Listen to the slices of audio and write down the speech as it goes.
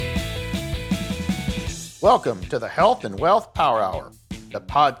Welcome to the Health and Wealth Power Hour, the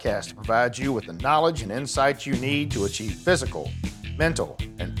podcast that provides you with the knowledge and insights you need to achieve physical, mental,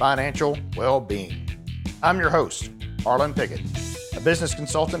 and financial well-being. I'm your host, Arlen Pickett, a business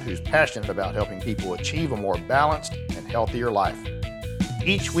consultant who's passionate about helping people achieve a more balanced and healthier life.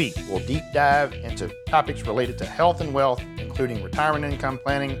 Each week, we'll deep dive into topics related to health and wealth, including retirement income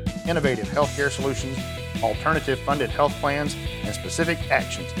planning, innovative healthcare solutions, alternative funded health plans, and specific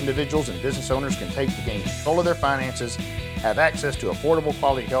actions individuals and business owners can take to gain control of their finances, have access to affordable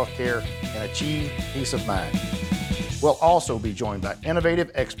quality health care, and achieve peace of mind. We'll also be joined by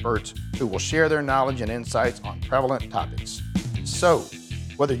innovative experts who will share their knowledge and insights on prevalent topics. So,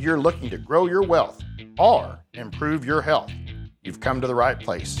 whether you're looking to grow your wealth or improve your health, you've come to the right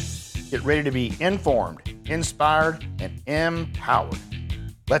place. Get ready to be informed, inspired, and empowered.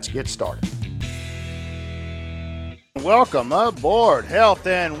 Let's get started. Welcome aboard Health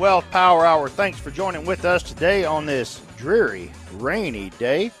and Wealth Power Hour. Thanks for joining with us today on this dreary, rainy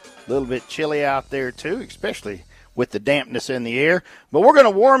day. A little bit chilly out there too, especially with the dampness in the air. But we're going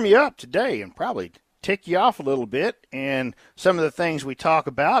to warm you up today and probably tick you off a little bit and some of the things we talk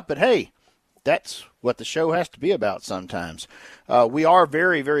about. But hey, that's what the show has to be about sometimes. We are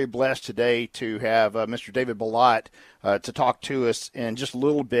very, very blessed today to have Mr. David Balott to talk to us in just a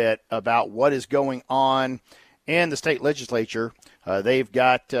little bit about what is going on in the state legislature. They've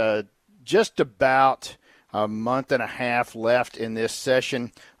got just about a month and a half left in this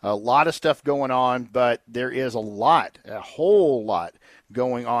session. A lot of stuff going on, but there is a whole lot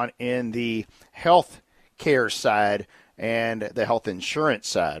going on in the health care side and the health insurance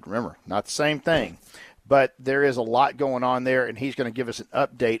side. Remember, not the same thing, but there is a lot going on there, and he's going to give us an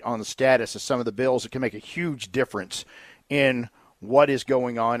update on the status of some of the bills that can make a huge difference in what is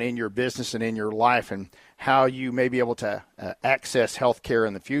going on in your business and in your life and how you may be able to access health care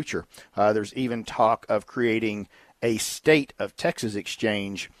in the future. There's even talk of creating a state of Texas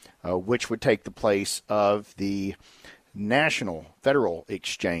exchange, which would take the place of the national federal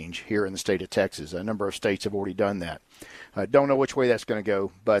exchange here in the state of Texas. A number of states have already done that. Don't know which way that's going to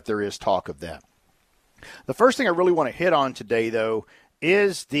go, but there is talk of that. The first thing I really want to hit on today, though,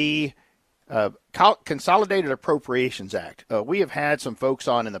 is the Consolidated Appropriations Act. We have had some folks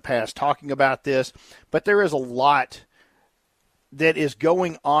on in the past talking about this, but there is a lot that is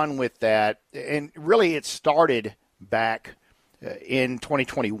going on with that. And really it started back in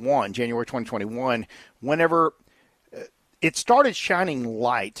 2021, January 2021, whenever it started shining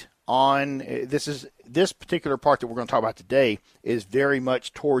light on this particular part that we're going to talk about today is very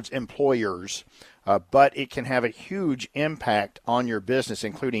much towards employers, but it can have a huge impact on your business,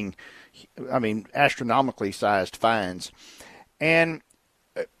 including astronomically sized fines. And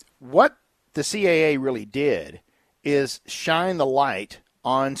what the CAA really did is shine the light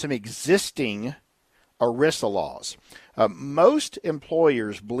on some existing ERISA laws. Most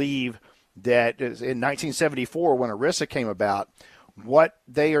employers believe that in 1974, when ERISA came about, what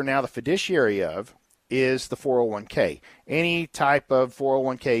they are now the fiduciary of is the 401k. Any type of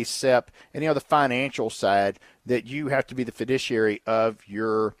 401k, SEP, any other financial side that you have to be the fiduciary of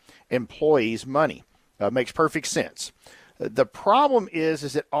your employees' money. Makes perfect sense. The problem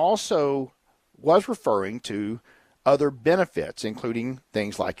is it also was referring to other benefits, including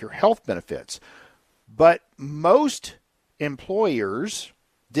things like your health benefits. But most employers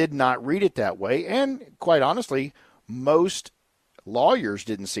did not read it that way, and quite honestly, most lawyers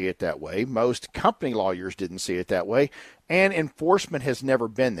didn't see it that way. Most company lawyers didn't see it that way, and enforcement has never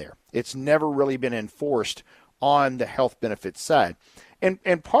been there. It's never really been enforced on the health benefits side.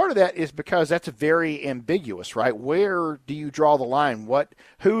 And part of that is because that's very ambiguous, right? Where do you draw the line?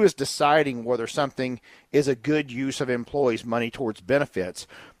 Who is deciding whether something is a good use of employees' money towards benefits?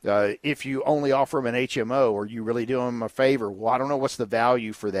 If you only offer them an HMO, or you really do them a favor, well, I don't know what's the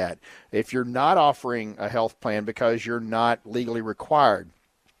value for that. If you're not offering a health plan because you're not legally required,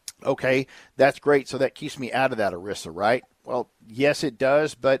 okay, that's great. So that keeps me out of that ERISA, right? Well, yes, it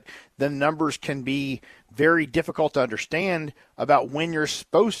does, but the numbers can be very difficult to understand about when you're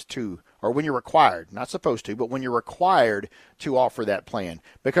supposed to, or when you're required, not supposed to, but when you're required to offer that plan,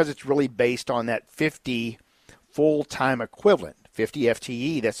 because it's really based on that 50 full-time equivalent, 50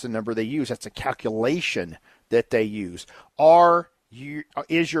 FTE. That's the number they use. That's a calculation that they use.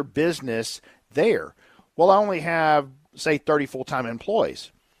 Is your business there? Well, I only have, say, 30 full-time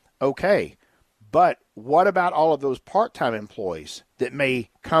employees. Okay, but what about all of those part-time employees that may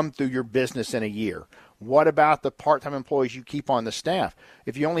come through your business in a year? What about the part-time employees you keep on the staff?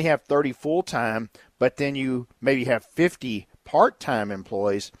 If you only have 30 full-time, but then you maybe have 50 part-time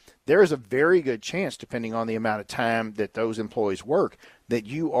employees, there is a very good chance, depending on the amount of time that those employees work, that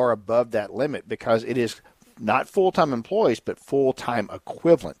you are above that limit, because it is not full-time employees, but full-time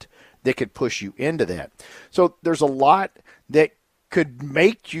equivalent that could push you into that. So there's a lot that could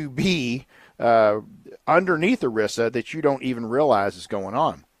make you be underneath ERISA that you don't even realize is going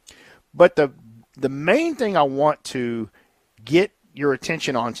on. But the main thing I want to get your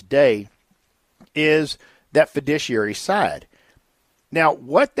attention on today is that fiduciary side. Now,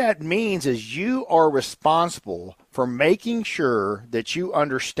 what that means is you are responsible for making sure that you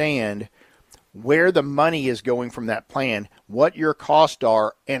understand where the money is going from that plan, what your costs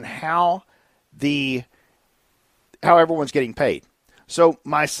are, and how everyone's getting paid. So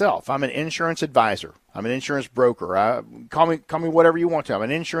myself, I'm an insurance advisor. I'm an insurance broker. Call me whatever you want to. I'm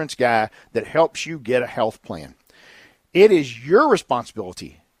an insurance guy that helps you get a health plan. It is your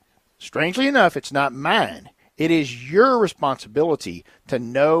responsibility. Strangely enough, it's not mine. It is your responsibility to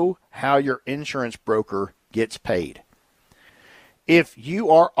know how your insurance broker gets paid. If you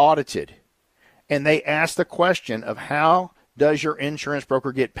are audited and they ask the question of how does your insurance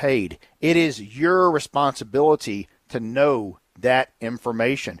broker get paid, it is your responsibility to know that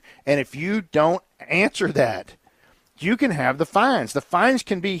information. And if you don't answer that, you can have the fines. The fines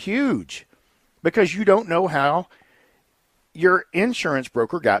can be huge because you don't know how your insurance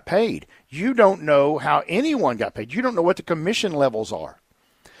broker got paid. You don't know how anyone got paid. You don't know what the commission levels are.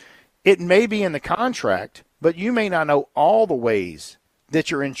 It may be in the contract, but you may not know all the ways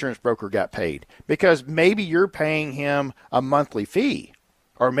that your insurance broker got paid, because maybe you're paying him a monthly fee,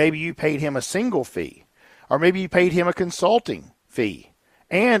 or maybe you paid him a single fee, or maybe you paid him a consulting fee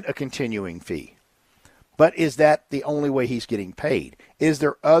and a continuing fee. But is that the only way he's getting paid? Is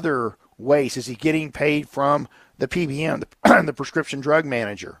there other ways? Is he getting paid from the PBM, the prescription drug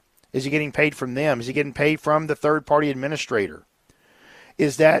manager? Is he getting paid from them? Is he getting paid from the third-party administrator?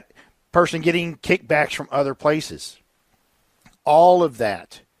 Is that person getting kickbacks from other places? All of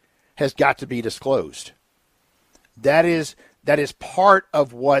that has got to be disclosed. That is part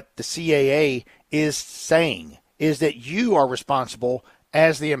of what the CAA is saying, is that you are responsible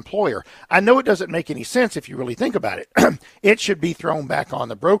as the employer. I know it doesn't make any sense if you really think about it. It should be thrown back on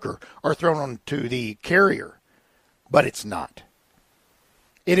the broker or thrown on to the carrier, but it's not.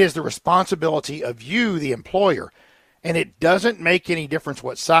 It is the responsibility of you, the employer, and it doesn't make any difference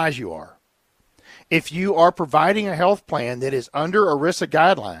what size you are. If you are providing a health plan that is under ERISA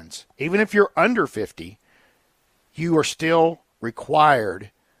guidelines, even if you're under 50, you are still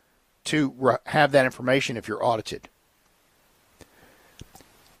required to have that information if you're audited.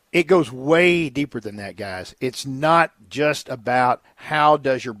 It goes way deeper than that, guys. It's not just about how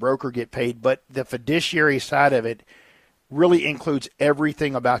does your broker get paid, but the fiduciary side of it really includes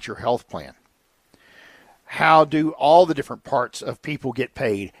everything about your health plan. How do all the different parts of people get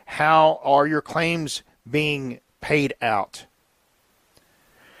paid? How are your claims being paid out?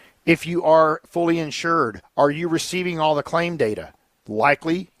 If you are fully insured, are you receiving all the claim data?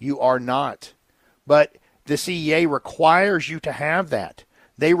 Likely you are not. But the CEA requires you to have that.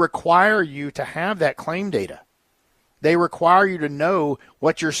 They require you to have that claim data. They require you to know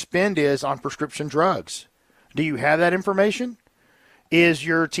what your spend is on prescription drugs. Do you have that information? Is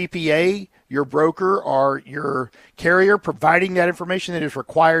your TPA, your broker, or your carrier providing that information that is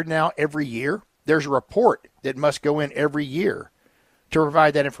required now every year? There's a report that must go in every year to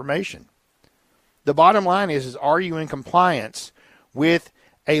provide that information. The bottom line is are you in compliance with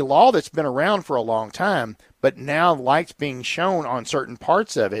a law that's been around for a long time, but now light's being shown on certain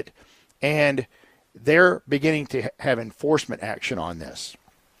parts of it, and they're beginning to have enforcement action on this.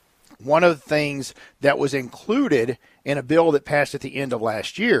 One of the things that was included in a bill that passed at the end of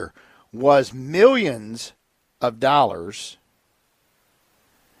last year was millions of dollars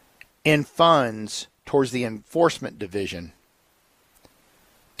in funds towards the enforcement division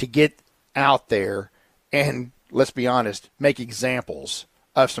to get out there and, let's be honest, make examples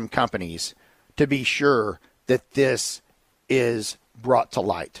of some companies to be sure that this is brought to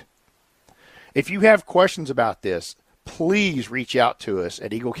light. If you have questions about this, please reach out to us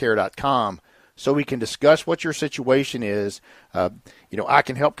at eaglecare.com so we can discuss what your situation is. I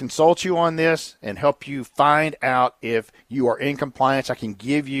can help consult you on this and help you find out if you are in compliance. I can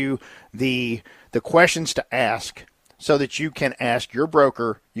give you the questions to ask so that you can ask your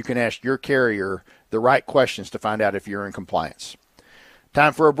broker, you can ask your carrier the right questions to find out if you're in compliance.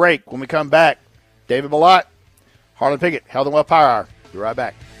 Time for a break. When we come back, David Bellott, Harlan Pickett, Health and Wealth Power Hour. Be right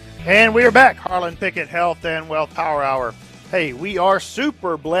back. And we are back, Harlan Pickett, Health and Wealth Power Hour. Hey, we are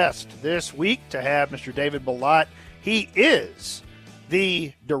super blessed this week to have Mr. David Bellott. He is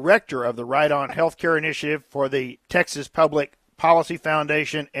the director of the Right On Healthcare Initiative for the Texas Public Policy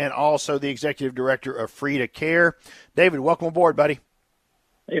Foundation and also the executive director of Free to Care. David, welcome aboard, buddy.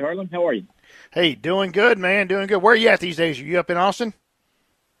 Hey, Harlan, how are you? Hey, doing good, man. Doing good. Where are you at these days? Are you up in Austin?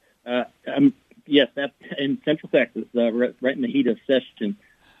 Yes, that's in Central Texas, right in the heat of session.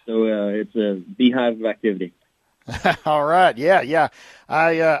 So it's a beehive of activity. All right. Yeah, yeah.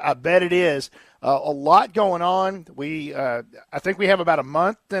 I bet it is. A lot going on. I think we have about a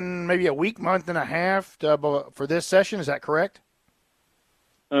month and maybe a week, month and a half for this session. Is that correct?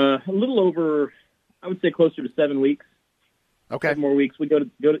 A little over, I would say, closer to 7 weeks. Okay. 7 more weeks. We go to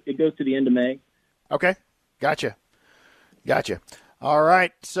it goes to the end of May. Okay. Gotcha. Gotcha. All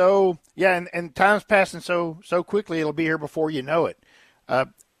right. So yeah, and time's passing so quickly. It'll be here before you know it. I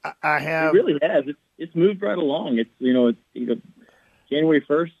It have. really has. It's moved right along. January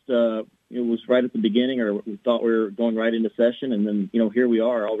 1st. It was right at the beginning, or we thought we were going right into session, and then here we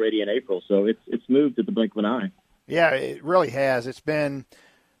are already in April. So it's moved at the blink of an eye. Yeah, it really has. It's been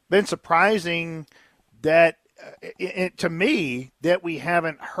surprising that to me that we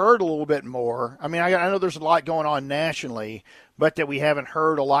haven't heard a little bit more. I mean, I know there's a lot going on nationally, but that we haven't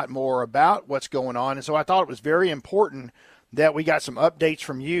heard a lot more about what's going on. And so I thought it was very important that we got some updates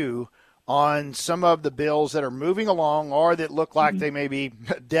from you on some of the bills that are moving along or that look like Mhm. they may be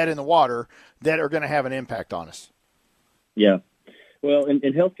dead in the water that are going to have an impact on us. Yeah. Well, and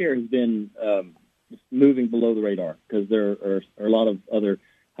healthcare has been moving below the radar because there are a lot of other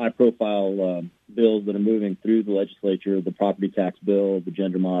high-profile bills that are moving through the legislature: the property tax bill, the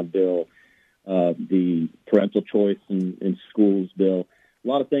gender mod bill, the parental choice in schools bill. A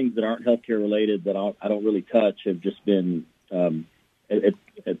lot of things that aren't healthcare related that I don't really touch have just been at,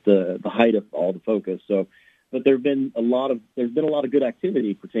 at the height of all the focus. So, but there's been a lot of good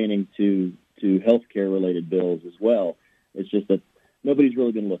activity pertaining to healthcare related bills as well. It's just that nobody's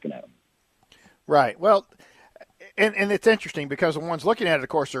really been looking at them. Right. Well, and it's interesting because the ones looking at it, of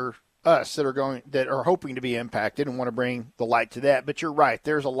course, are us that are hoping to be impacted and want to bring the light to that. But you're right.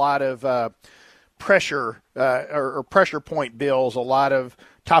 There's a lot of pressure or pressure point bills, a lot of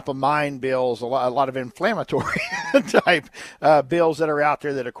top of mind bills, a lot of inflammatory type bills that are out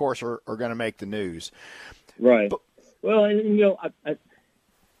there that, of course, are going to make the news. Right. But, Well, and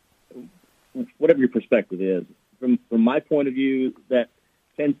whatever your perspective is, from my point of view, that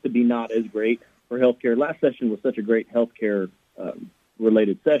tends to be not as great for healthcare. Last session was such a great healthcare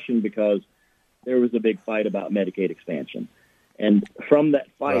related session because there was a big fight about Medicaid expansion, and from that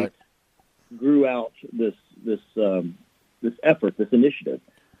fight right. grew out this effort, this initiative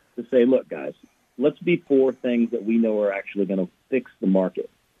to say, look, guys, let's be for things that we know are actually going to fix the market,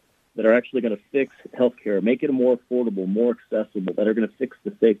 that are actually going to fix healthcare, make it more affordable, more accessible, that are going to fix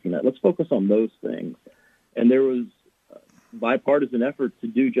the safety net. Let's focus on those things. And there was bipartisan effort to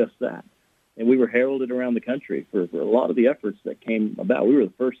do just that. And we were heralded around the country for a lot of the efforts that came about. We were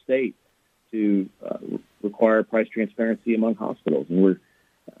the first state to require price transparency among hospitals, and we're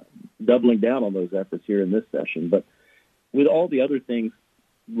doubling down on those efforts here in this session. But with all the other things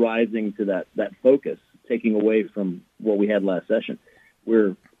rising to that focus, taking away from what we had last session,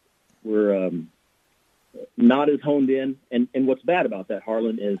 we're not as honed in. And what's bad about that,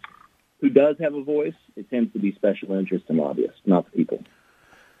 Harlan, is who does have a voice, it tends to be special interests and lobbyists, not the people.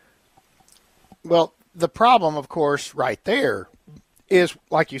 Well, the problem, of course, right there is,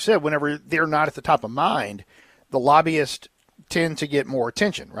 like you said, whenever they're not at the top of mind, the lobbyists tend to get more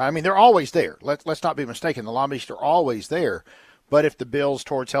attention, right? I mean, they're always there. Let's not be mistaken. The lobbyists are always there. But if the bills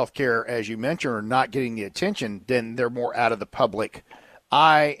towards health care, as you mentioned, are not getting the attention, then they're more out of the public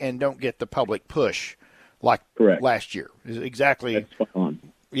eye and don't get the public push like Correct. last year. Exactly. That's spot on.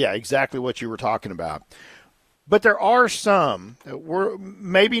 Yeah, exactly what you were talking about. But there are some, we're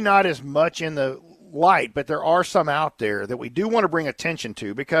maybe not as much in the light, but there are some out there that we do want to bring attention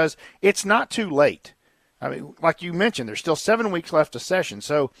to because it's not too late. I mean, like you mentioned, there's still 7 weeks left of session.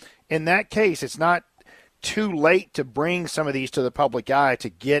 So in that case, it's not too late to bring some of these to the public eye to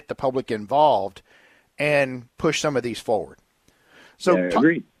get the public involved and push some of these forward. So, Yeah,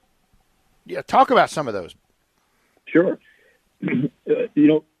 agreed. Talk about some of those. Sure.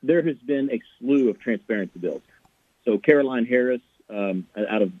 There has been a slew of transparency bills. So Caroline Harris,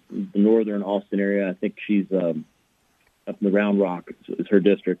 out of the northern Austin area, I think she's up in the Round Rock is her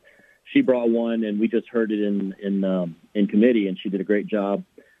district. She brought one, and we just heard it in committee, and she did a great job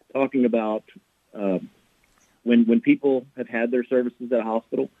talking about when people have had their services at a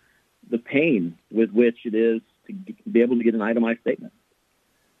hospital, the pain with which it is to be able to get an itemized statement.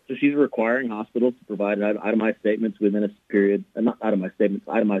 So she's requiring hospitals to provide itemized statements within a period, not itemized statements,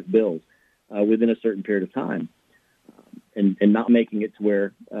 itemized bills within a certain period of time, and not making it to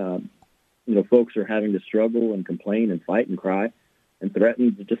where folks are having to struggle and complain and fight and cry and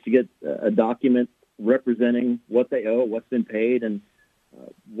threaten just to get a document representing what they owe, what's been paid, and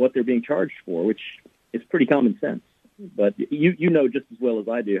what they're being charged for, which is pretty common sense. But you know just as well as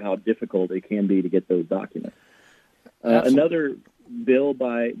I do how difficult it can be to get those documents. Another bill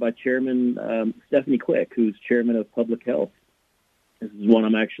by Chairman Stephanie Quick, who's chairman of Public Health. This is one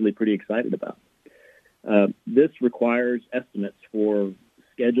I'm actually pretty excited about. This requires estimates for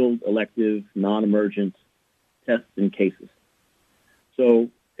scheduled, elective, non-emergent tests and cases. So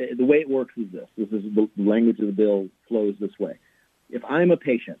the way it works is this. This is the language of the bill flows this way. If I'm a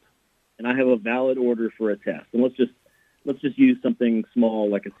patient and I have a valid order for a test, and let's just use something small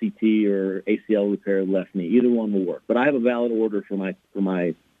like a CT or ACL repair of the left knee. Either one will work. But I have a valid order for my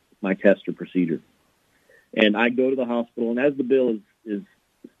test or procedure. And I go to the hospital, and as the bill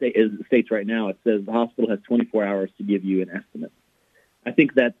states right now, it says the hospital has 24 hours to give you an estimate. I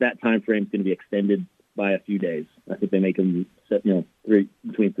think that time frame is going to be extended by a few days. I think they make them set,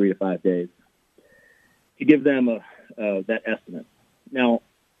 between 3 to 5 days to give them that estimate. Now,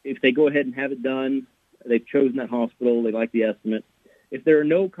 if they go ahead and have it done, they've chosen that hospital, they like the estimate. If there are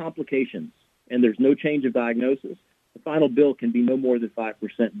no complications and there's no change of diagnosis, the final bill can be no more than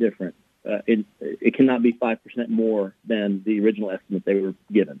 5% different. It cannot be 5% more than the original estimate they were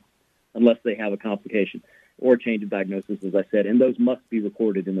given, unless they have a complication or change of diagnosis, as I said, and those must be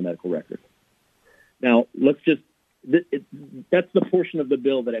recorded in the medical record. Now, that's the portion of the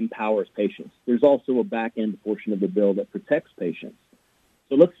bill that empowers patients. There's also a back-end portion of the bill that protects patients.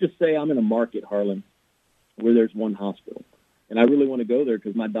 So let's just say I'm in a market, Harlan, where there's one hospital, and I really want to go there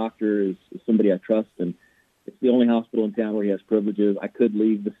because my doctor is somebody I trust, and it's the only hospital in town where he has privileges. I could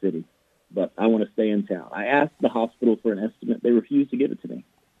leave the city, but I want to stay in town. I asked the hospital for an estimate. They refused to give it to me.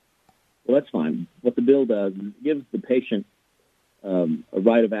 Well, that's fine. What the bill does is it gives the patient a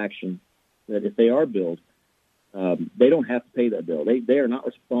right of action that if they are billed, they don't have to pay that bill. They are not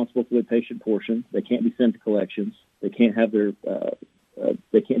responsible for the patient portion. They can't be sent to collections. They can't have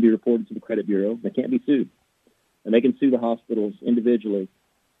they can't be reported to the credit bureau. They can't be sued, and they can sue the hospitals individually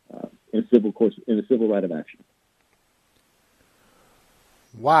in a civil right of action.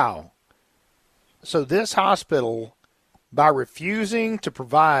 Wow. So this hospital, by refusing to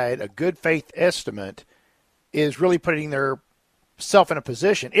provide a good faith estimate, is really putting their self in a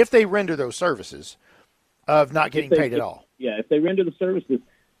position, if they render those services, of not getting paid at all. Yeah, if they render the services,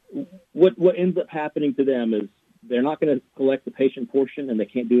 what ends up happening to them is they're not going to collect the patient portion, and they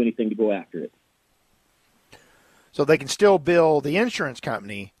can't do anything to go after it. So they can still bill the insurance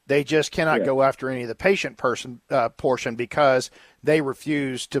company. They just cannot go after any of the patient portion because they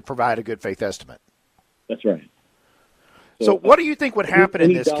refuse to provide a good faith estimate. That's right. So what do you think would happen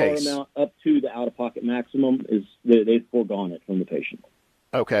in this case? Any dollar amount up to the out-of-pocket maximum is they've foregone it from the patient.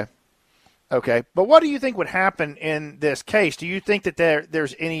 Okay. But what do you think would happen in this case? Do you think that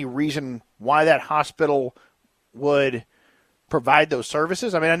there's any reason why that hospital would provide those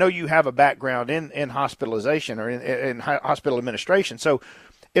services? I mean, I know you have a background in hospitalization or in hospital administration. So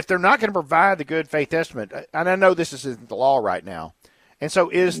if they're not going to provide the good faith estimate, and I know this isn't the law right now, and so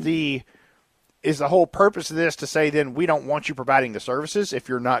is the whole purpose of this to say then we don't want you providing the services if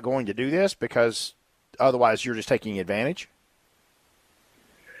you're not going to do this because otherwise you're just taking advantage?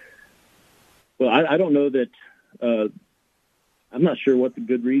 Well, I don't know that I'm not sure what the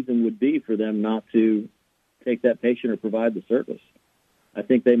good reason would be for them not to take that patient or provide the service. I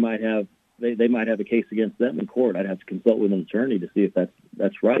think they might have a case against them in court. I'd have to consult with an attorney to see if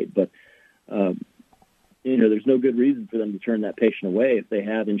that's right. But there's no good reason for them to turn that patient away if they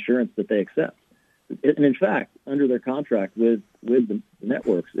have insurance that they accept. And in fact, under their contract with the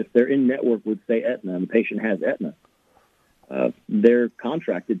networks, if they're in network with, say, Aetna, and the patient has Aetna, they're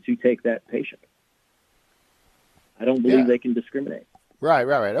contracted to take that patient. I don't believe they can discriminate. Right.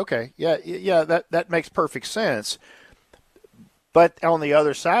 Okay. Yeah. That makes perfect sense. But on the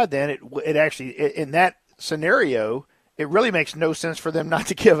other side, then it actually in that scenario, it really makes no sense for them not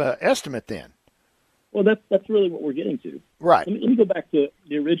to give an estimate. Then. Well, that's really what we're getting to. Right. Let me go back to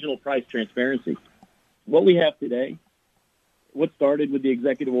the original price transparency. What we have today, what started with the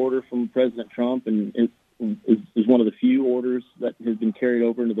executive order from President Trump, and is one of the few orders that has been carried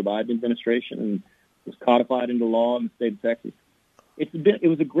over into the Biden administration and was codified into law in the state of Texas. It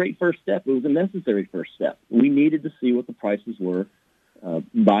was a great first step. It was a necessary first step. We needed to see what the prices were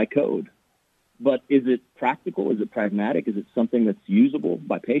by code. But is it practical? Is it pragmatic? Is it something that's usable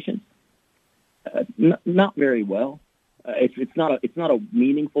by patients? Not very well. It's not a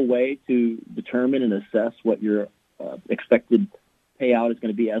meaningful way to determine and assess what your expected payout is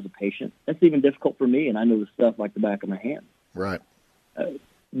going to be as a patient. That's even difficult for me, and I know the stuff like the back of my hand. Right.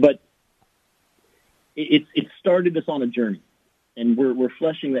 But it started us on a journey, and we're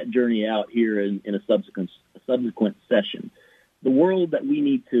fleshing that journey out here in a subsequent session. the world that we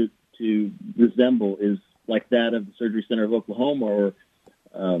need to resemble is like that of the Surgery Center of Oklahoma or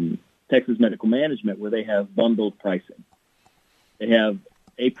Texas Medical Management, where they have bundled pricing. They have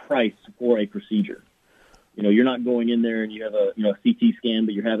a price for a procedure. You're not going in there and you have a CT scan,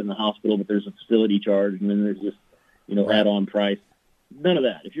 but you're having in the hospital, but there's a facility charge, and then there's this add-on price. None of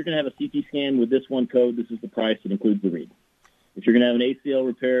that. If you're going to have a CT scan with this one code, this is the price. It includes the read. If you're going to have an ACL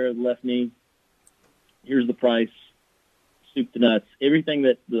repair of the left knee, here's the price. Soup to nuts. Everything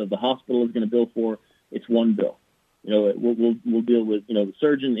that the hospital is going to bill for, it's one bill. We'll deal with the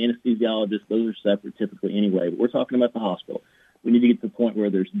surgeon, the anesthesiologist. Those are separate typically anyway. But we're talking about the hospital. We need to get to the point where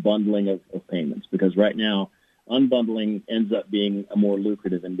there's bundling of payments, because right now unbundling ends up being a more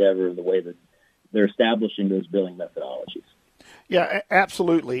lucrative endeavor in the way that they're establishing those billing methodologies. Yeah,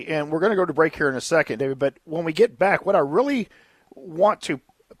 absolutely. And we're going to go to break here in a second, David. But when we get back, what I really want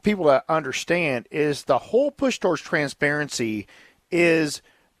people to understand is the whole push towards transparency is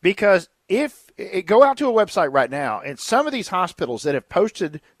because go out to a website right now, and some of these hospitals that have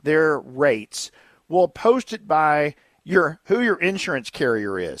posted their rates will post it by who your insurance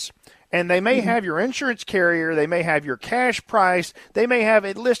carrier is. And they may have your insurance carrier, they may have your cash price, they may have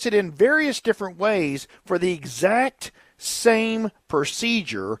it listed in various different ways for the exact same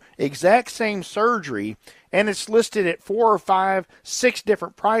procedure, exact same surgery, and it's listed at 4 or 5, 6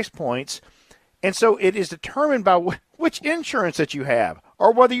 different price points. And so it is determined by which insurance that you have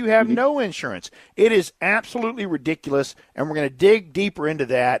or whether you have no insurance. It is absolutely ridiculous, and we're going to dig deeper into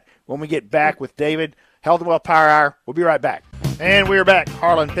that when we get back with David. Health and Wealth Power Hour. We'll be right back. And we are back.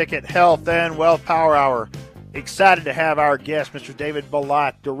 Harlan Pickett, Health and Wealth Power Hour. Excited to have our guest, Mr. David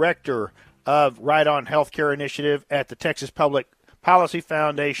Ballat, Director of Right On Healthcare Initiative at the Texas Public Policy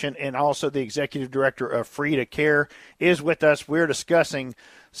Foundation, and also the Executive Director of Frida Care, is with us. We're discussing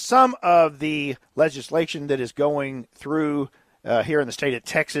some of the legislation that is going through here in the state of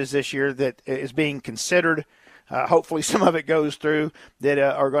Texas this year that is being considered. Hopefully some of it goes through that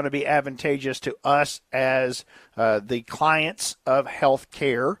are going to be advantageous to us as the clients of health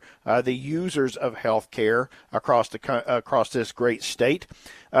care, the users of health care across this great state.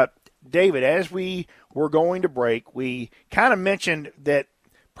 David, as we were going to break, we kind of mentioned that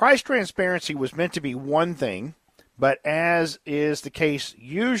price transparency was meant to be one thing, but as is the case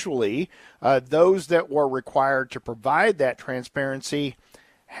usually, those that were required to provide that transparency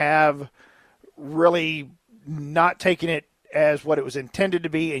have really not taken it as what it was intended to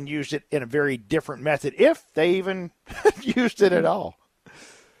be and used it in a very different method, if they even used it at all.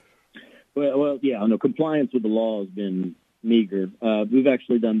 Well, yeah, no, compliance with the law has been meager. We've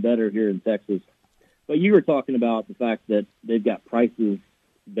actually done better here in Texas. But you were talking about the fact that they've got prices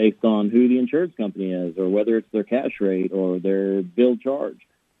based on who the insurance company is, or whether it's their cash rate or their bill charge.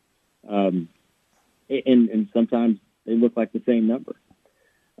 And sometimes they look like the same number.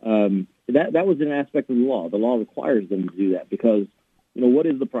 That was an aspect of the law. The law requires them to do that because, what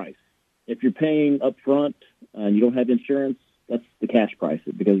is the price? If you're paying up front and you don't have insurance, that's the cash price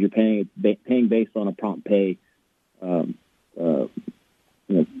because you're paying based on a prompt pay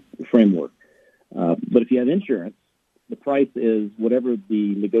framework. But if you have insurance, the price is whatever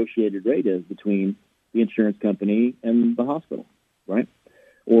the negotiated rate is between the insurance company and the hospital, right?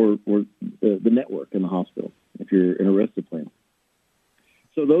 Or the network in the hospital if you're in a RISA plan.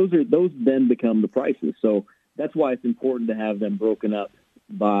 So those then become the prices. So that's why it's important to have them broken up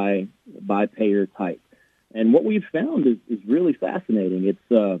by payer type. And what we've found is really fascinating.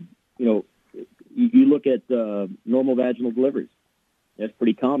 It's you look at normal vaginal deliveries. That's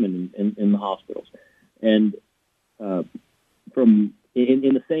pretty common in the hospitals. And in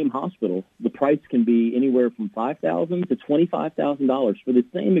the same hospital, the price can be anywhere from $5,000 to $25,000 for the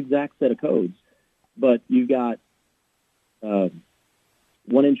same exact set of codes. But you've got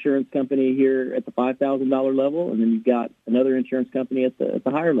one insurance company here at the $5,000 level, and then you've got another insurance company at the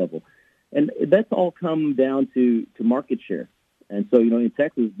higher level. And that's all come down to market share. And so, in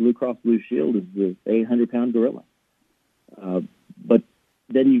Texas, Blue Cross Blue Shield is the 800-pound gorilla. But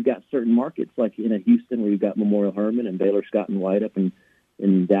then you've got certain markets, like in Houston, where you've got Memorial Hermann and Baylor Scott and White up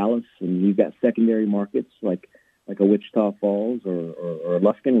in Dallas, and you've got secondary markets like a Wichita Falls or a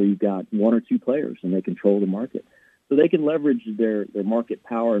Lufkin, where you've got one or two players, and they control the market. So they can leverage their market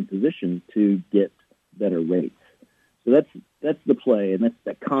power and position to get better rates. So that's the play, and that's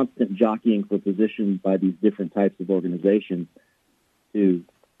that constant jockeying for position by these different types of organizations to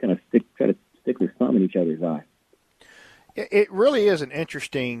kind of try to stick their thumb in each other's eye. It really is an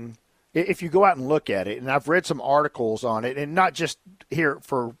interesting, if you go out and look at it, and I've read some articles on it, and not just here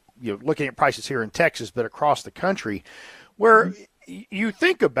for looking at prices here in Texas, but across the country, where you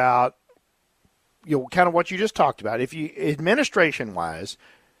think about kind of what you just talked about. If you administration wise,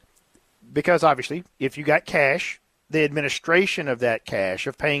 because obviously if you got cash, the administration of that cash,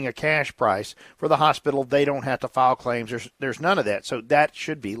 of paying a cash price for the hospital, they don't have to file claims. There's none of that. So that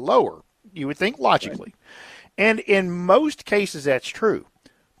should be lower, you would think logically. Right. And in most cases that's true,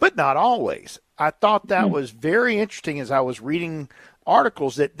 but not always. I thought that was very interesting as I was reading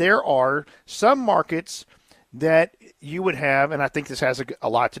articles that there are some markets that you would have, and I think this has a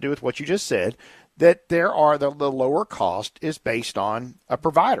lot to do with what you just said, that there are the lower cost is based on a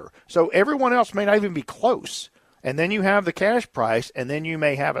provider. So everyone else may not even be close. And then you have the cash price, and then you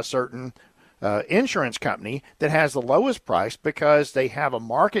may have a certain insurance company that has the lowest price because they have a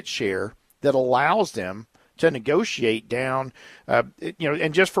market share that allows them to negotiate down,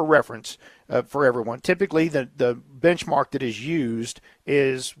 and just for reference for everyone, typically the benchmark that is used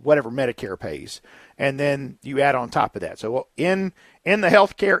is whatever Medicare pays. And then you add on top of that. So in the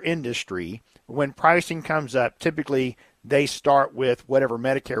healthcare industry, when pricing comes up, typically they start with whatever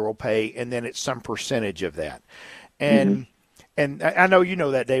Medicare will pay, and then it's some percentage of that. And I know you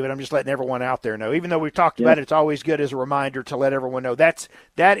know that, David. I'm just letting everyone out there know. Even though we've talked about it, it's always good as a reminder to let everyone know that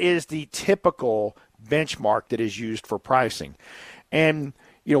is the typical benchmark that is used for pricing. And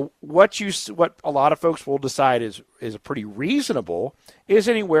what a lot of folks will decide is pretty reasonable is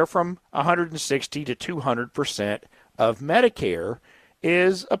anywhere from 160 to 200% of Medicare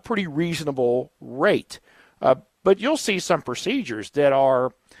is a pretty reasonable rate. But you'll see some procedures that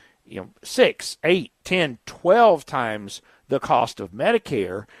are 6, 8, 10, 12 times the cost of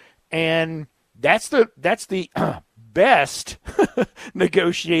Medicare, and that's the best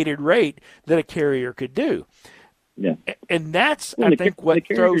negotiated rate that a carrier could do. Yeah, and that's I think what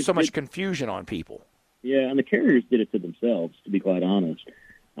throws so much confusion on people. Yeah, and the carriers did it to themselves, to be quite honest.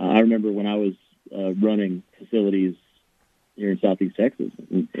 I remember when I was running facilities here in Southeast Texas.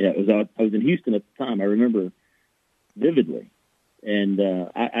 I was in Houston at the time. I remember vividly. And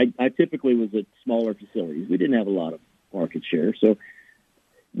I typically was at smaller facilities. We didn't have a lot of market share. So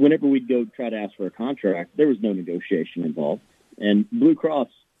whenever we'd go try to ask for a contract, there was no negotiation involved. And Blue Cross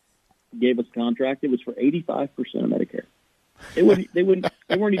gave us a contract. It was for 85% of Medicare. They weren't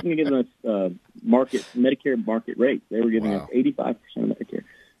even giving us Medicare market rate. They were giving us 85% of Medicare.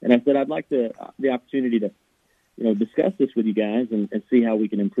 And I said, I'd like the opportunity to discuss this with you guys and see how we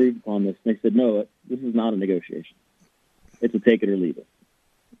can improve upon this. And they said, no, this is not a negotiation. It's a take it or leave it.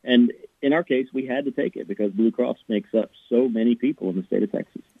 And in our case, we had to take it because Blue Cross makes up so many people in the state of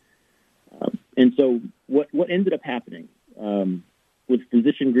Texas. And so what ended up happening with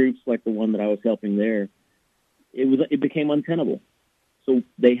physician groups like the one that I was helping there, it became untenable. So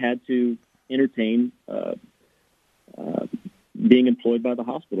they had to entertain being employed by the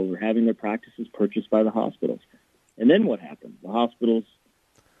hospitals or having their practices purchased by the hospitals. And then what happened? The hospitals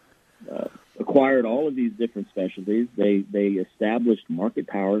acquired all of these different specialties. They established market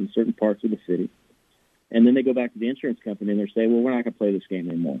power in certain parts of the city. And then they go back to the insurance company and they say, well, we're not going to play this game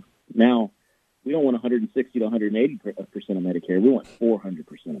anymore. Now, we don't want 160 to 180% of Medicare. We want 400%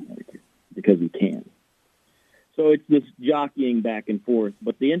 of Medicare because we can. So it's this jockeying back and forth.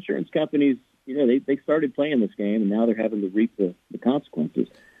 But the insurance companies, they started playing this game, and now they're having to reap the consequences.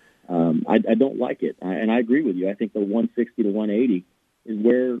 I don't like it. And I agree with you. I think the 160 to 180 is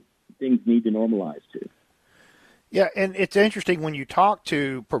where things need to normalize to. Yeah, and it's interesting when you talk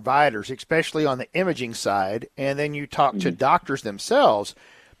to providers, especially on the imaging side, and then you talk to doctors themselves,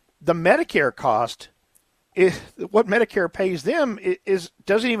 the Medicare cost, is what Medicare pays them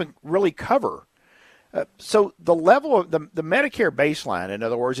doesn't even really cover. So the level of the Medicare baseline, in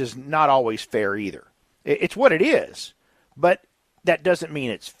other words, is not always fair either. It's what it is, but that doesn't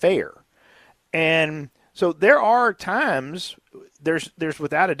mean it's fair. And so there are times, there's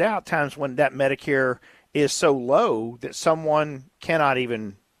without a doubt times when that Medicare is so low that someone cannot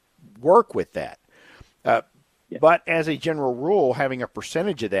even work with that. But as a general rule, having a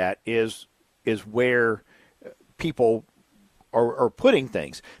percentage of that is where people are putting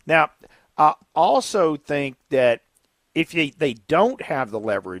things. Now, I also think that if they don't have the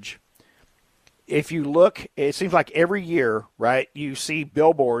leverage, if you look, it seems like every year, right, you see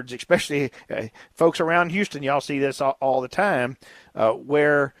billboards, especially folks around Houston, y'all see this all the time,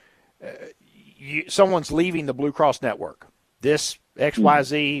 where someone's leaving the Blue Cross network. This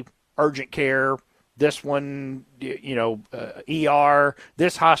XYZ urgent care, this one, ER,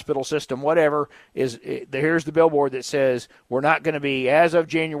 this hospital system, whatever, here's the billboard that says we're not going to be, as of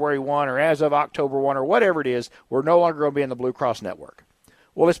January 1 or as of October 1 or whatever it is, we're no longer going to be in the Blue Cross network.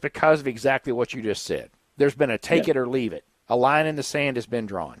 Well, it's because of exactly what you just said. There's been a take it or leave it. A line in the sand has been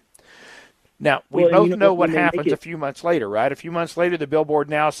drawn. Now, we Well, and both you know know what, what when they make happens a it, few months later, right? A few months later, the billboard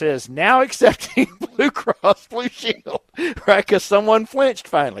now says, now accepting Blue Cross Blue Shield, right? Because someone flinched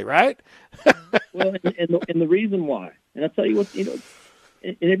finally, right? well, and the reason why, and I'll tell you what,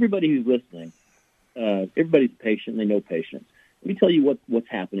 and everybody who's listening, everybody's patient. They know patience. Let me tell you what's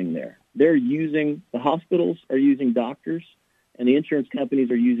happening there. The hospitals are using doctors, and the insurance companies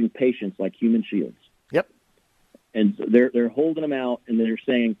are using patients like human shields. Yep. And so they're holding them out, and they're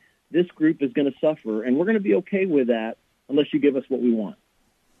saying this group is going to suffer, and we're going to be okay with that unless you give us what we want.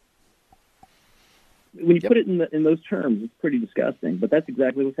 When you put it in those terms, it's pretty disgusting, but that's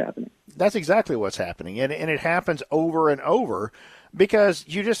exactly what's happening. That's exactly what's happening, and it happens over and over because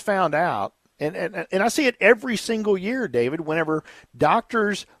you just found out, and I see it every single year, David, whenever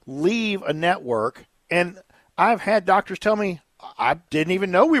doctors leave a network, and I've had doctors tell me, I didn't even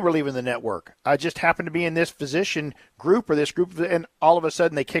know we were leaving the network. I just happened to be in this physician group or this group, and all of a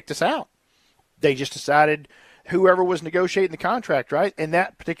sudden they kicked us out. They just decided whoever was negotiating the contract, right? And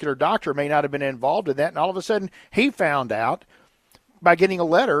that particular doctor may not have been involved in that, and all of a sudden he found out by getting a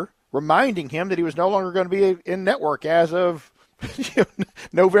letter reminding him that he was no longer going to be in network as of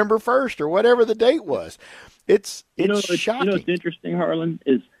November 1st or whatever the date was. It's shocking. What's interesting, Harlan,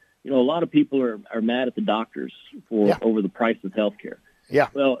 is a lot of people are mad at the doctors over the price of healthcare. Yeah.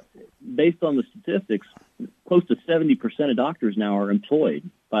 Well, based on the statistics, close to 70% of doctors now are employed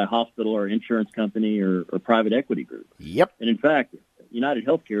by a hospital or insurance company or private equity group. Yep. And in fact, United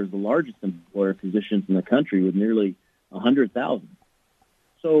Healthcare is the largest employer of physicians in the country with nearly 100,000.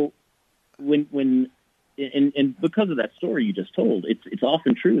 So when because of that story you just told, it's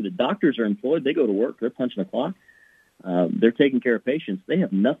often true that doctors are employed. They go to work. They're punching a clock. They're taking care of patients. They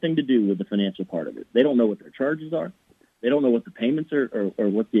have nothing to do with the financial part of it. They don't know what their charges are. They don't know what the payments are or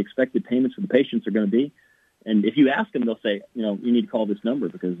what the expected payments for the patients are going to be. And if you ask them, they'll say, you need to call this number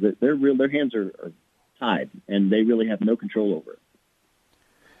because their hands are tied and they really have no control over it.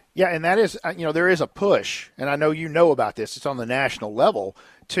 Yeah, and that is, there is a push, and I know you know about this. It's on the national level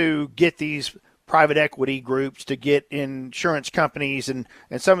to get these private equity groups, to get insurance companies and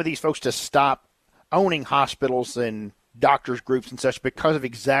some of these folks to stop owning hospitals and doctors groups and such because of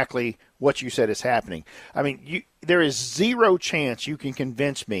exactly what you said is happening. I mean, there is zero chance you can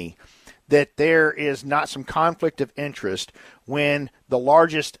convince me that there is not some conflict of interest when the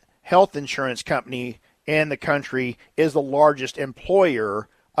largest health insurance company in the country is the largest employer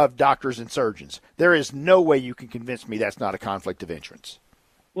of doctors and surgeons. There is no way you can convince me that's not a conflict of interest.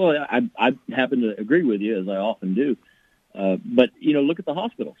 Well, I happen to agree with you, as I often do. But, look at the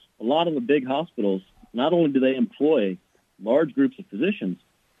hospitals. A lot of the big hospitals, not only do they employ large groups of physicians,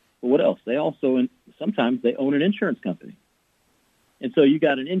 but what else? They also, sometimes they own an insurance company. And so you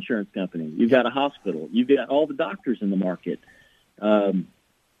got an insurance company, you've got a hospital, you've got all the doctors in the market.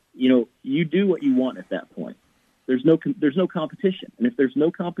 You do what you want at that point. There's no competition. And if there's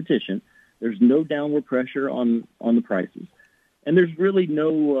no competition, there's no downward pressure on the prices. And there's really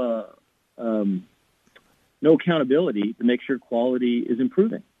no accountability to make sure quality is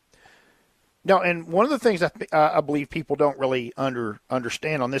improving. No, and one of the things I believe people don't really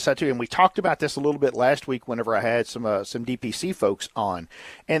understand on this side too, and we talked about this a little bit last week whenever I had some DPC folks on,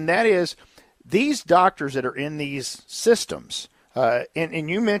 and that is these doctors that are in these systems, and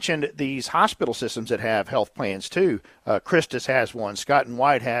you mentioned these hospital systems that have health plans too. Christus has one, Scott and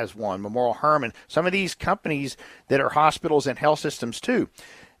White has one, Memorial Hermann, some of these companies that are hospitals and health systems too.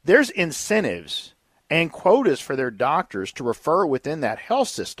 There's incentives and quotas for their doctors to refer within that health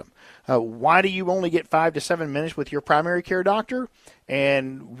system. Why do you only get 5 to 7 minutes with your primary care doctor?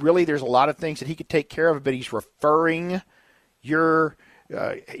 And really, there's a lot of things that he could take care of, but he's referring your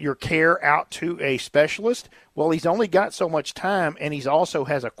care out to a specialist. Well, he's only got so much time, and he's also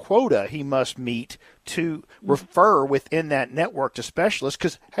has a quota he must meet to refer within that network to specialists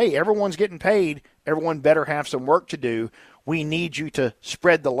because, hey, everyone's getting paid. Everyone better have some work to do. We need you to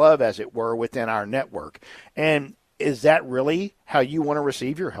spread the love, as it were, within our network. And is that really how you want to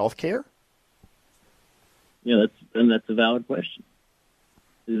receive your health care? Yeah, that's a valid question.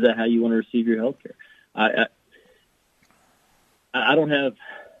 Is that how you want to receive your health care? I don't have,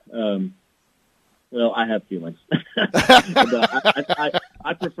 I have feelings.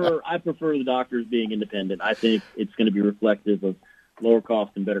 I prefer the doctors being independent. I think it's going to be reflective of lower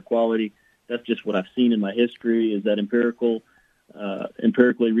cost and better quality. That's just what I've seen in my history. Is that empirically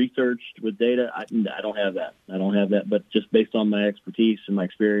researched with data? I don't have that. But just based on my expertise and my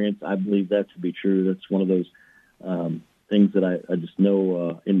experience, I believe that to be true. That's one of those things that I just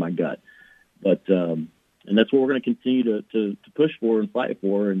know in my gut. But and that's what we're going to continue to push for and fight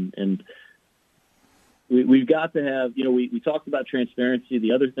for. And we've got to have, we talked about transparency.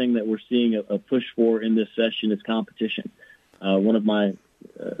 The other thing that we're seeing a push for in this session is competition. One of my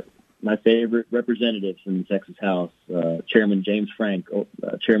favorite representatives in the Texas House, Chairman James Frank,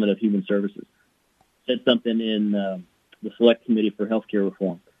 Chairman of Human Services, said something in the Select Committee for Healthcare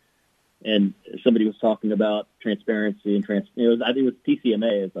Reform. And somebody was talking about transparency and I think it was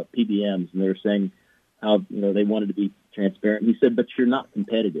TCMA, about PBMs, and they were saying how they wanted to be transparent. And he said, but you're not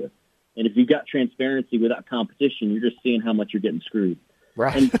competitive. And if you've got transparency without competition, you're just seeing how much you're getting screwed.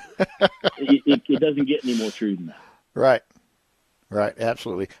 Right. And it doesn't get any more true than that. Right. Right.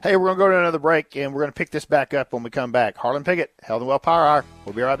 Absolutely. Hey, we're going to go to another break, and we're going to pick this back up when we come back. Harlan Piggott, Health and Wealth Power Hour.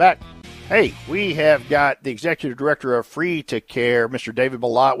 We'll be right back. Hey, we have got the Executive Director of Free to Care, Mr. David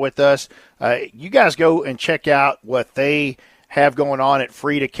Malott, with us. You guys go and check out what they have going on at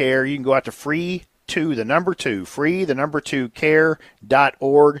Free to Care. You can go out to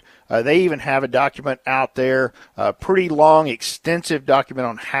care.org. They even have a document out there, a pretty long, extensive document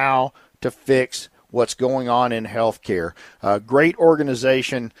on how to fix what's going on in healthcare. Great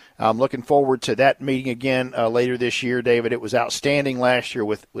organization. I'm looking forward to that meeting again later this year, David. It was outstanding last year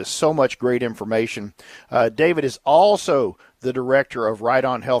with so much great information. David is also the director of Right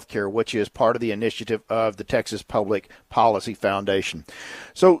On Healthcare, which is part of the initiative of the Texas Public Policy Foundation.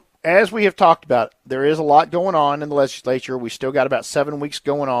 So, as we have talked about, there is a lot going on in the legislature. We still got about 7 weeks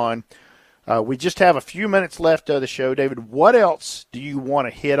going on. We just have a few minutes left of the show. David, what else do you want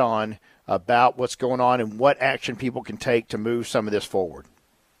to hit on about what's going on and what action people can take to move some of this forward?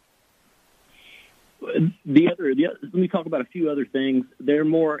 Let me talk about a few other things. They're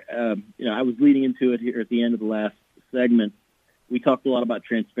more, I was leading into it here at the end of the last segment. We talked a lot about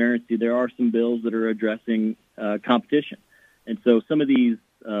transparency. There are some bills that are addressing competition. And so some of these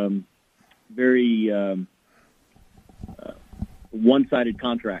very one-sided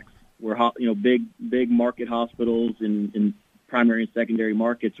contracts where, big market hospitals in primary and secondary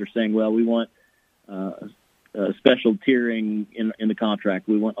markets are saying, well, we want special tiering in the contract.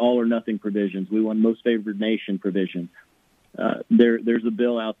 We want all or nothing provisions. We want most favored nation provision. There's a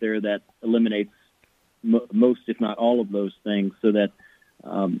bill out there that eliminates most, if not all, of those things so that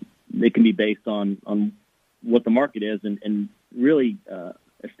they can be based on what the market is and really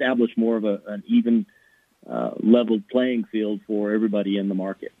establish more of an even leveled playing field for everybody in the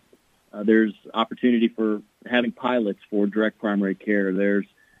market. There's opportunity for having pilots for direct primary care. There's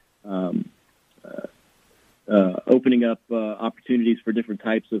opening up opportunities for different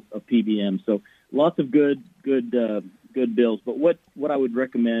types of PBM. So lots of good bills. But what I would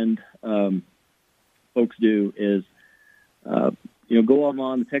recommend folks do is go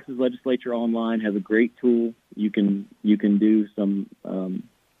online. The Texas Legislature Online has a great tool. You can do some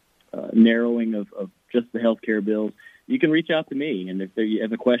narrowing of just the healthcare bills. You can reach out to me, and if you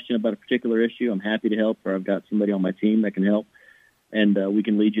have a question about a particular issue, I'm happy to help, or I've got somebody on my team that can help, and we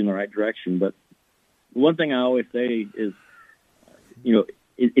can lead you in the right direction. But one thing I always say is,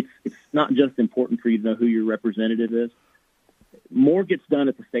 it's not just important for you to know who your representative is. More gets done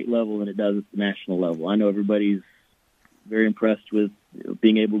at the state level than it does at the national level. I know everybody's very impressed with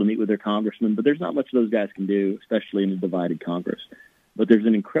being able to meet with their congressman, but there's not much those guys can do, especially in a divided Congress. But there's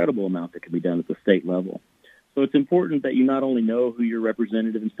an incredible amount that can be done at the state level. So it's important that you not only know who your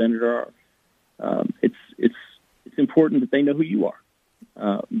representative and senator are, it's important that they know who you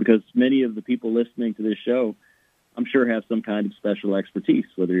are, because many of the people listening to this show, I'm sure, have some kind of special expertise,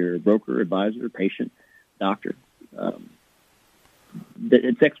 whether you're a broker, advisor, patient, doctor.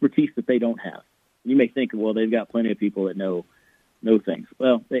 It's expertise that they don't have. You may think, well, they've got plenty of people that know things.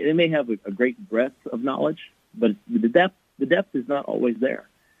 Well, they may have a great breadth of knowledge, but the depth is not always there.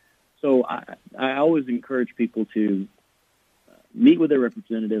 So I always encourage people to meet with their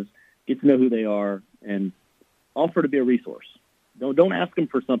representatives, get to know who they are, and offer to be a resource. Don't ask them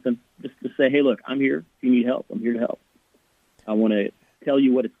for something. Just to say, hey, look, I'm here. If you need help, I'm here to help. I want to tell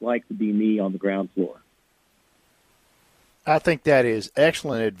you what it's like to be me on the ground floor. I think that is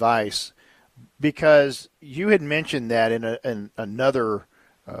excellent advice, because you had mentioned that in another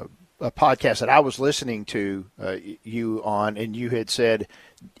a podcast that I was listening to you on, and you had said,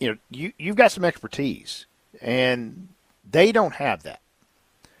 you've got some expertise, and they don't have that.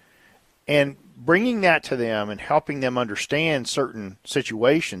 And bringing that to them and helping them understand certain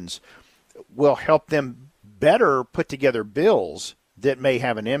situations will help them better put together bills that may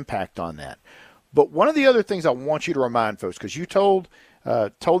have an impact on that. But one of the other things I want you to remind folks, because you told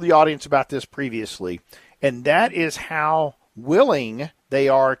the audience about this previously, and that is how willing they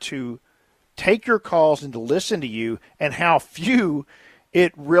are to take your calls and to listen to you, and how few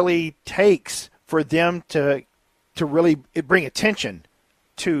it really takes for them to really bring attention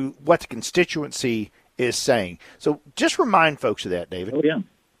to what the constituency is saying. So just remind folks of that, David. Oh, yeah.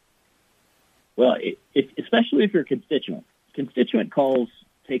 Well, especially if you're a constituent calls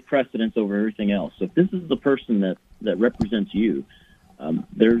take precedence over everything else. So if this is the person that represents you,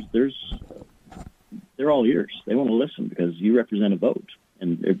 they're all ears. They want to listen because you represent a vote,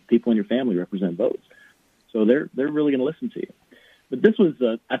 and people in your family represent votes. So they're really going to listen to you. But this was,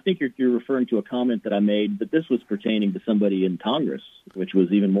 I think you're referring to a comment that I made, but this was pertaining to somebody in Congress, which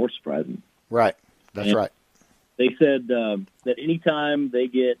was even more surprising. Right. That's right. They said that anytime they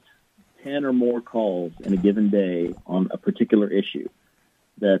get 10 or more calls in a given day on a particular issue,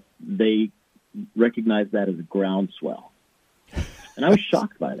 that they recognize that as a groundswell. And I was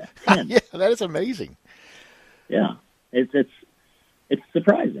shocked by that. 10. Yeah, that is amazing. Yeah, it's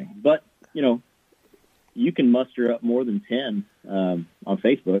surprising, but you can muster up more than 10 on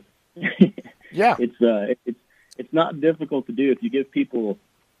Facebook. Yeah, it's not difficult to do if you give people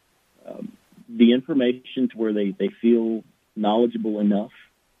the information to where they feel knowledgeable enough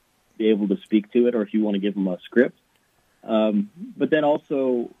to be able to speak to it, or if you want to give them a script. But then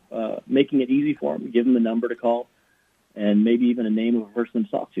also making it easy for them, give them the number to call, and maybe even a name of a person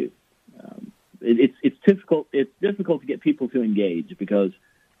to talk to. It's difficult. It's difficult to get people to engage because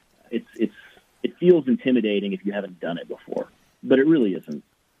it feels intimidating if you haven't done it before. But it really isn't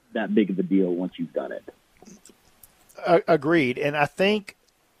that big of a deal once you've done it. Agreed. And I think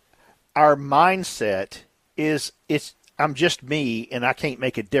our mindset is I'm just me and I can't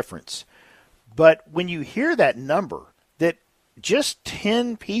make a difference. But when you hear that number, that just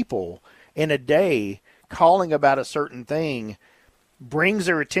 10 people in a day calling about a certain thing brings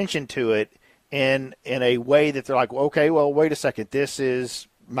their attention to it in a way that they're like, okay, well, wait a second, this is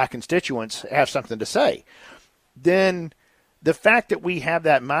my constituents have something to say. Then the fact that we have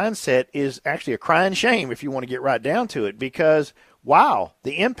that mindset is actually a crying shame if you want to get right down to it, because, wow,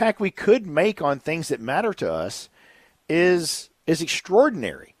 the impact we could make on things that matter to us is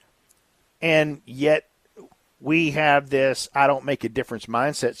extraordinary. And yet we have this I don't make a difference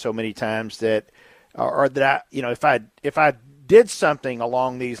mindset so many times that, or that if I did something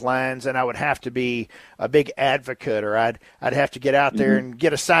along these lines, and I would have to be a big advocate, or I'd have to get out there and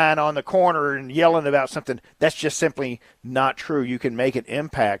get a sign on the corner and yelling about something. That's just simply not true. You can make an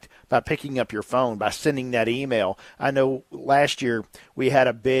impact by picking up your phone, by sending that email. I know last year we had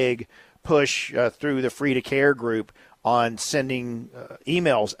a big push through the Free to Care group on sending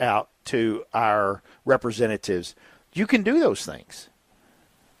emails out to our representatives. You can do those things.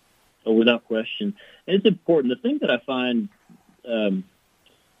 Oh, without question. And it's important. The thing that I find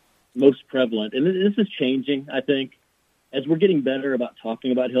most prevalent, and this is changing, I think, as we're getting better about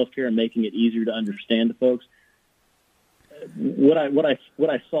talking about healthcare and making it easier to understand to folks. What I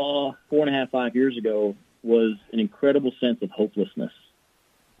saw 4.5 years ago was an incredible sense of hopelessness.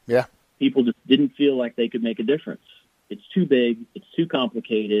 Yeah, people just didn't feel like they could make a difference. It's too big. It's too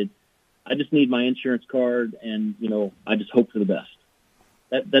complicated. I just need my insurance card, and I just hope for the best.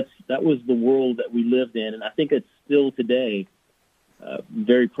 That was the world that we lived in, and I think it's still today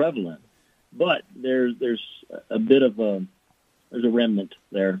very prevalent. But there's a bit of there's a remnant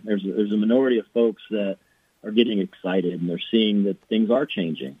there. There's a minority of folks that are getting excited, and they're seeing that things are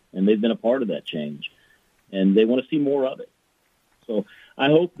changing, and they've been a part of that change, and they want to see more of it. So I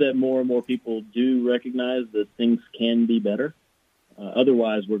hope that more and more people do recognize that things can be better.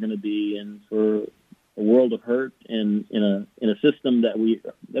 Otherwise, we're going to be in for a world of hurt and in a system that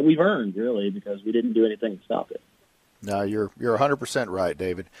we've earned, really, because we didn't do anything to stop it. No, you're 100% right,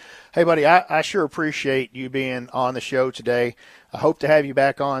 David. Hey, buddy, I sure appreciate you being on the show today. I hope to have you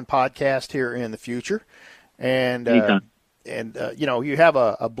back on podcast here in the future. And you have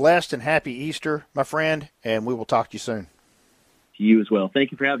a blessed and happy Easter, my friend, and we will talk to you soon. To you as well.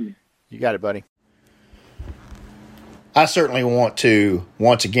 Thank you for having me. You got it, buddy. I certainly want to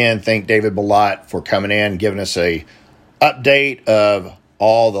once again thank David Bellott for coming in, giving us a update of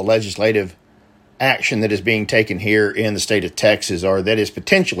all the legislative action that is being taken here in the state of Texas, or that is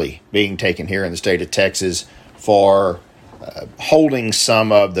potentially being taken here in the state of Texas for holding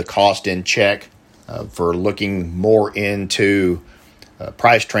some of the cost in check, for looking more into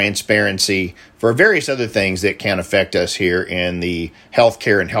price transparency, for various other things that can affect us here in the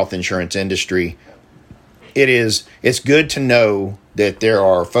healthcare and health insurance industry. It's good to know that there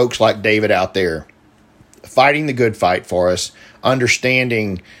are folks like David out there fighting the good fight for us,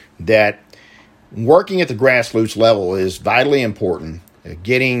 understanding that working at the grassroots level is vitally important.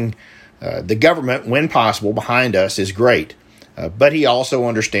 Getting the government, when possible, behind us is great. But he also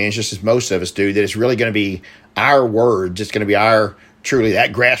understands, just as most of us do, that it's really going to be our words. It's going to be truly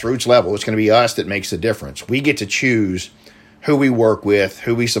that grassroots level. It's going to be us that makes the difference. We get to choose who we work with,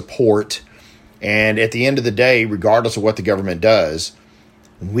 who we support, And at the end of the day, regardless of what the government does,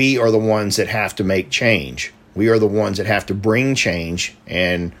 we are the ones that have to make change. We are the ones that have to bring change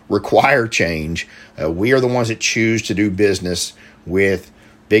and require change. We are the ones that choose to do business with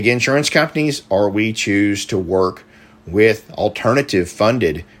big insurance companies, or we choose to work with alternative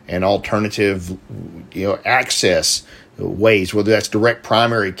funded and alternative, access ways, whether that's direct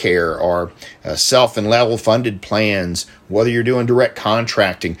primary care or self and level funded plans, whether you're doing direct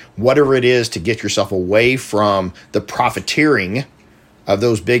contracting, whatever it is to get yourself away from the profiteering of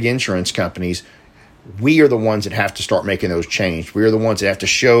those big insurance companies. We are the ones that have to start making those changes. We are the ones that have to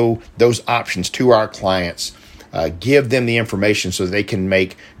show those options to our clients, give them the information so they can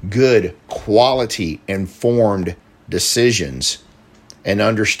make good, quality, informed decisions, and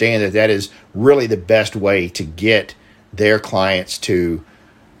understand that that is really the best way to get their clients to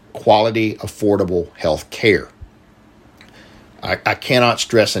quality, affordable health care. I cannot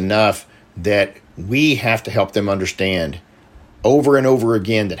stress enough that we have to help them understand over and over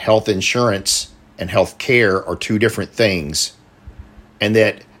again that health insurance and health care are two different things, and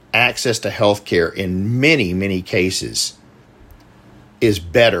that access to health care in many, many cases is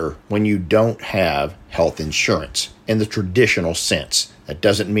better when you don't have health insurance in the traditional sense. That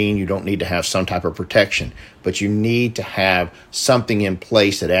doesn't mean you don't need to have some type of protection, but you need to have something in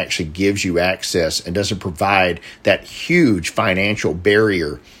place that actually gives you access and doesn't provide that huge financial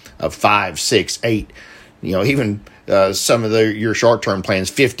barrier of 5, 6, 8, even some of your short-term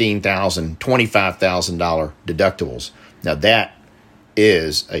plans, $15,000, $25,000 deductibles. Now that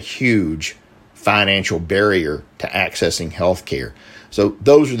is a huge financial barrier to accessing health care. So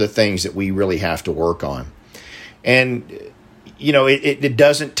those are the things that we really have to work on. And, it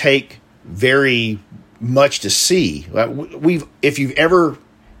doesn't take very much to see. If you've ever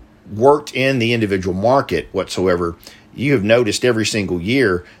worked in the individual market whatsoever, you have noticed every single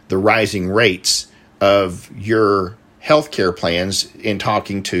year the rising rates of your healthcare plans in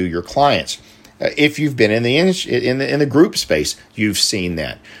talking to your clients. If you've been in the group space, you've seen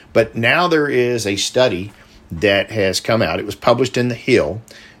that. But now there is a study that has come out. It was published in The Hill,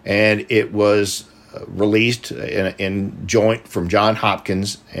 and it was released in joint from Johns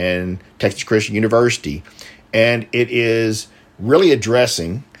Hopkins and Texas Christian University, and it is really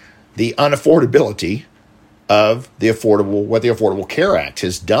addressing the unaffordability of what the Affordable Care Act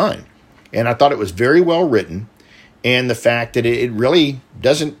has done. And I thought it was very well written, and the fact that it really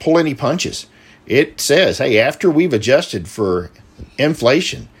doesn't pull any punches. It says, hey, after we've adjusted for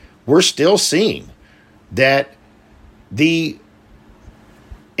inflation, we're still seeing that the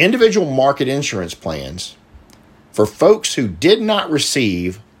individual market insurance plans for folks who did not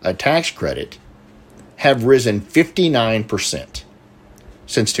receive a tax credit have risen 59%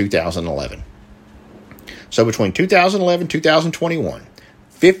 since 2011. So between 2011 and 2021,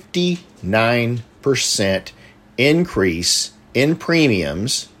 59% increase in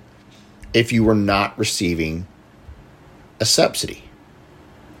premiums if you were not receiving a subsidy.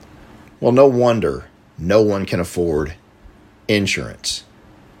 Well, no wonder no one can afford insurance.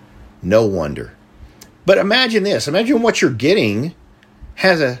 No wonder. But imagine this. Imagine what you're getting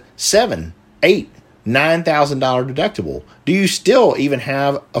has a $7,000, $8,000, $9,000 deductible. Do you still even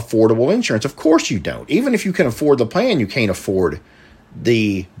have affordable insurance? Of course you don't. Even if you can afford the plan, you can't afford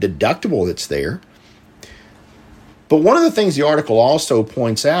the deductible that's there. But one of the things the article also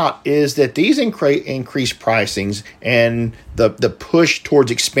points out is that these increased pricings and the push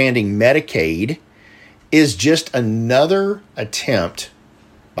towards expanding Medicaid is just another attempt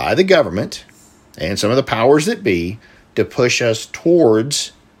by the government and some of the powers that be to push us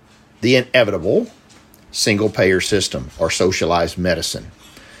towards the inevitable single-payer system or socialized medicine.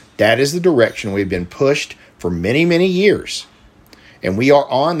 That is the direction we've been pushed for many, many years. And we are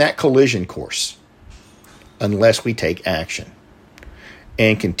on that collision course unless we take action.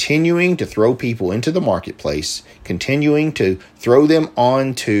 And continuing to throw people into the marketplace, continuing to throw them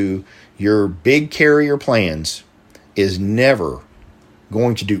onto your big carrier plans is never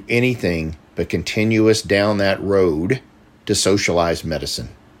going to do anything but continue us down that road to socialized medicine.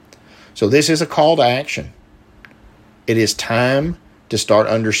 So this is a call to action. It is time to start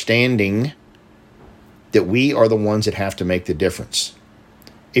understanding that we are the ones that have to make the difference.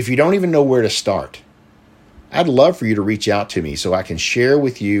 If you don't even know where to start, I'd love for you to reach out to me so I can share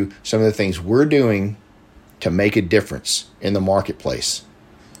with you some of the things we're doing to make a difference in the marketplace,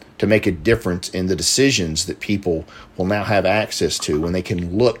 to make a difference in the decisions that people will now have access to when they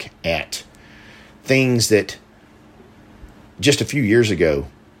can look at things that just a few years ago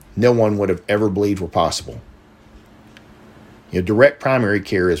no one would have ever believed were possible. Direct primary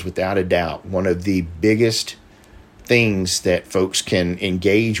care is without a doubt one of the biggest things that folks can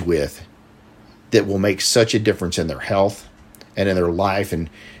engage with that will make such a difference in their health and in their life and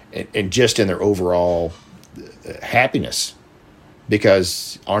just in their overall happiness.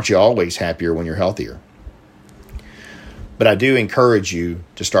 Because aren't you always happier when you're healthier? But I do encourage you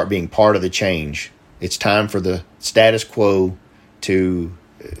to start being part of the change. It's time for the status quo to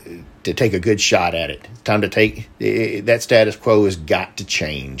take a good shot at it. It's time to take that status quo has got to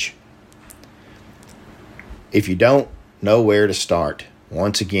change. If you don't know where to start,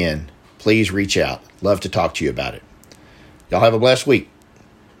 once again, please reach out. Love to talk to you about it. Y'all have a blessed week.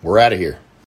 We're out of here.